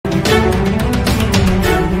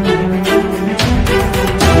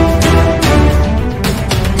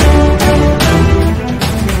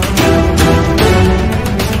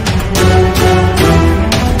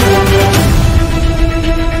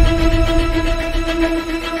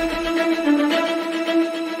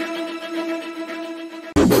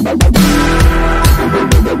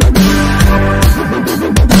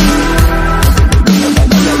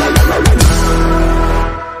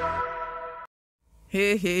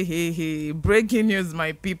Hey. Breaking news,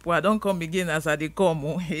 my people. I don't come again as I dey come.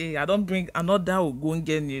 Oh. Hey, I don't bring another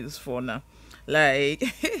Ogunge news for now. Like,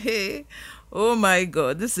 oh my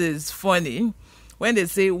God, this is funny. When they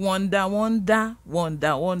say wonder, wonder,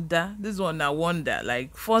 wonder, wonder, this one na wonder.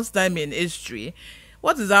 Like, first time in history.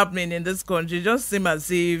 What is happening in this country just seem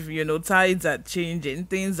as if, tides are changing,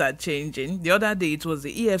 things are changing. The other day, it was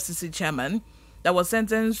the EFCC chairman that was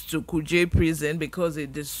sentenced to Kuje prison because he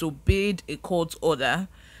disobeyed a court order.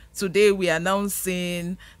 Today, we are now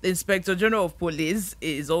seeing the Inspector General of Police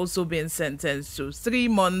is also being sentenced to 3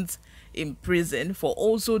 months in prison for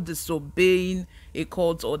also disobeying a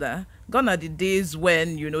court order. Gone are the days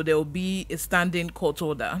when, there will be a standing court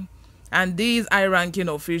order. And these high-ranking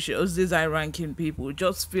officials, these high-ranking people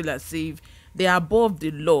just feel as if they are above the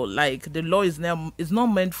law. Like, the law is not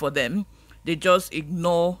meant for them. They just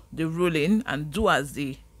ignore the ruling and do as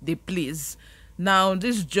they please. Now,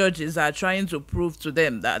 these judges are trying to prove to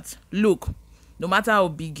them that, look, no matter how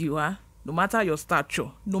big you are, no matter your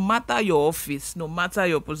stature, no matter your office, no matter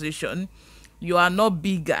your position, you are not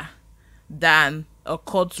bigger than a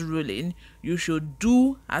court ruling. You should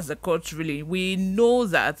do as a court ruling. We know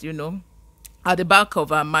that, at the back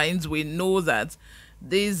of our minds, we know that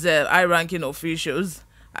these high-ranking officials,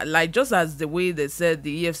 like just as the way they said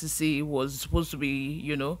the EFCC was supposed to be,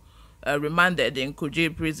 remanded in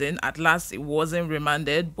Kuje prison, at last it wasn't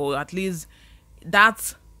remanded, but at least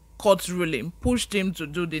that court ruling pushed him to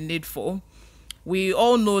do the needful. We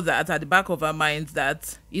all know that at the back of our minds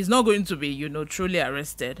that he's not going to be, truly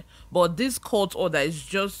arrested. But this court order is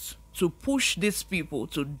just to push these people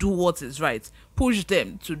to do what is right. Push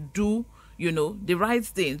them to do, the right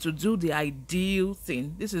thing, to do the ideal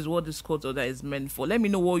thing. This is what this court order is meant for. Let me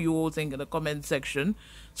know what you all think in the comment section.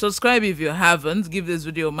 Subscribe if you haven't. Give this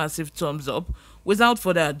video a massive thumbs up. Without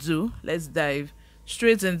further ado, let's dive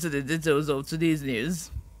straight into the details of today's news.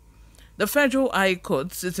 The Federal High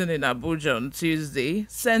Court sitting in Abuja on Tuesday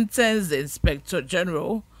sentenced the Inspector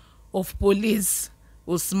General of Police,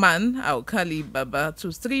 Usman Alkali Baba,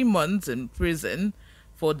 to 3 months in prison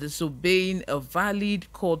for disobeying a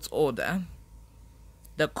valid court order.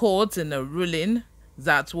 The court, in a ruling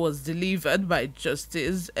that was delivered by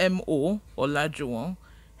Justice M.O. Olajuwon,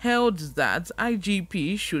 held that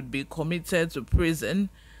IGP should be committed to prison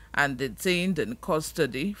and detained in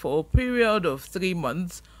custody for a period of 3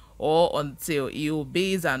 months or until he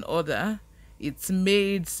obeys an order it's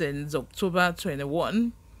made since October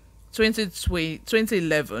 21,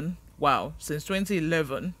 2011. Wow, since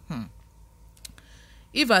 2011.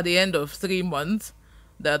 If at the end of 3 months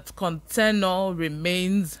that contender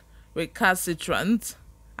remains recalcitrant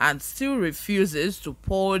and still refuses to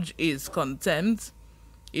purge his contempt,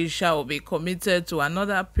 he shall be committed to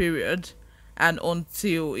another period, and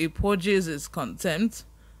until he purges his contempt,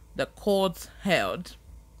 the court held.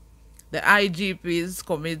 The IGP's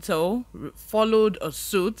committal followed a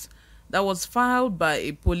suit that was filed by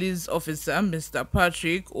a police officer, Mr.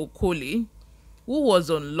 Patrick Okoli, who was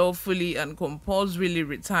unlawfully and compulsorily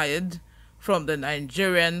retired from the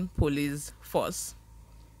Nigerian police force.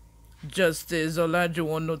 Justice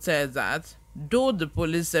Olajuwon noted that, though the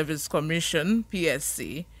Police Service Commission,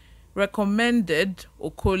 PSC, recommended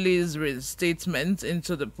Okoli's reinstatement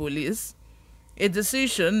into the police, a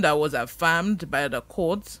decision that was affirmed by the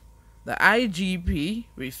court, the IGP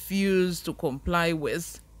refused to comply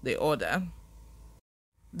with the order.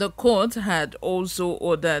 The court had also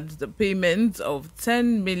ordered the payment of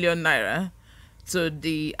 10 million naira to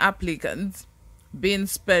the applicant, being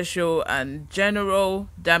special and general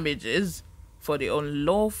damages for the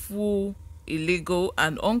unlawful, illegal,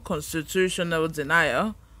 and unconstitutional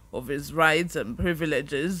denial of his rights and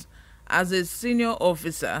privileges as a senior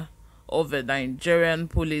officer of the Nigerian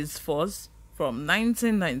police force from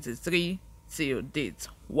 1993 till date.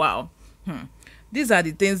 Wow. These are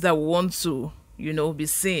the things that we want to, be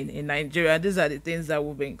seen in Nigeria. These are the things that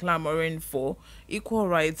we've been clamoring for. Equal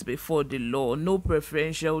rights before the law, no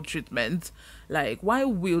preferential treatment. Like, why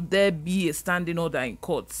will there be a standing order in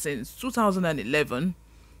court since 2011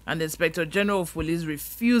 and the Inspector General of Police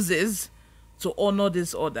refuses to honor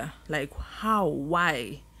this order? Like, how?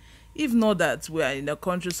 Why? If not that we are in a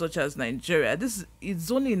country such as Nigeria, it's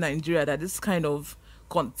only in Nigeria that this kind of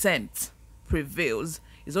contempt prevails.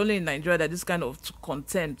 It's only in Nigeria that this kind of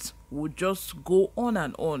contempt would just go on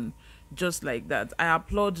and on, just like that. I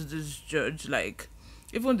applaud this judge. Like,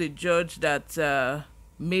 even the judge that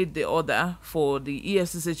made the order for the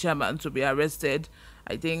EFCC chairman to be arrested,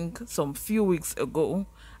 I think some few weeks ago,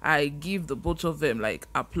 I give the both of them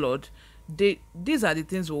applaud. These are the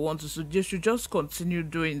things we want to do. They should just continue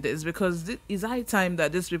doing this, because it's high time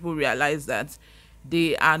that these people realize that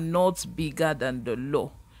They are not bigger than the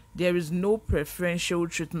law. There is no preferential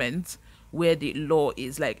treatment where the law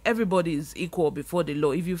is like everybody is equal before the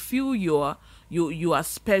law. If you feel you are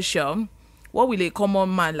special, what will a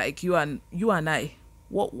common man like you and I,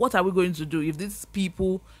 what are we going to do if these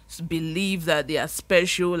people believe that they are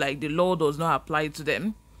special, like the law does not apply to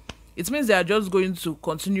them? It means they are just going to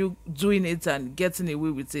continue doing it and getting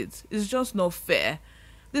away with it. It's just not fair.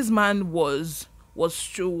 This man was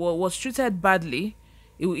treated badly.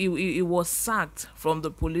 He was sacked from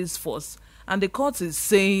the police force, and the court is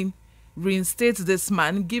saying reinstate this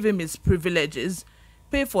man, give him his privileges,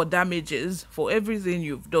 pay for damages for everything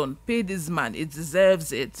you've done, pay this man, it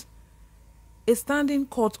deserves it. A standing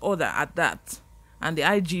court order at that, and the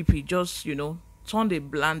IGP just turned a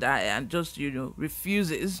blind eye and just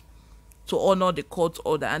refuses to honor the court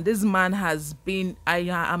order. And this man has been,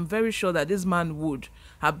 I'm very sure that this man would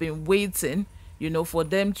have been waiting for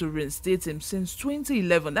them to reinstate him since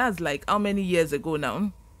 2011. That's like how many years ago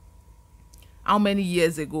now? How many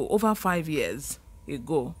years ago? Over 5 years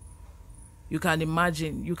ago. You can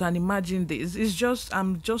imagine this. It's just,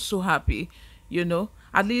 I'm just so happy,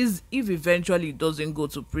 at least if eventually it doesn't go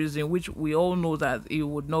to prison, which we all know that he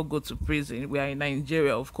would not go to prison. We are in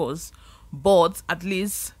Nigeria, of course, but at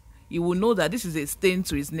least he will know that this is a stain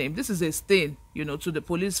to his name. This is a stain, to the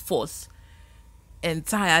police force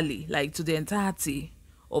entirely, like to the entirety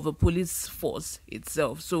of the police force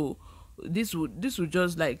itself. So this would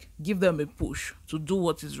just like give them a push to do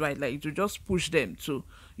what is right, like to just push them to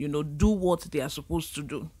do what they are supposed to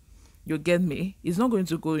do. You get me? He's not going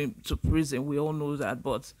to go into prison, we all know that,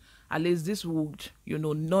 but at least this would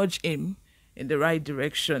nudge him in the right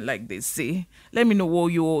direction, like they say. Let me know what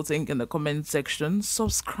you all think in the comment section.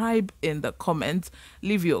 Subscribe in the comments.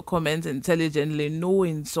 Leave your comment intelligently. No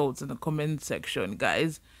insults in the comment section,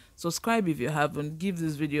 guys. Subscribe if you haven't. Give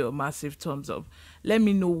this video a massive thumbs up. Let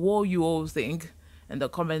me know what you all think in the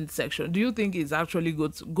comment section. Do you think it's actually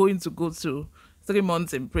going to go to 3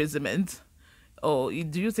 months imprisonment? Or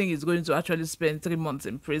do you think he's going to actually spend 3 months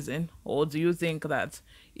in prison? Or do you think that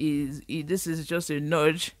this is just a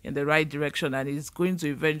nudge in the right direction and he's going to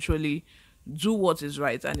eventually do what is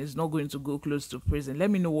right and is not going to go close to prison? Let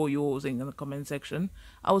me know what you all think in the comment section.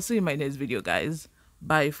 I will see you in my next video, guys.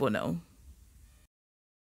 Bye for now.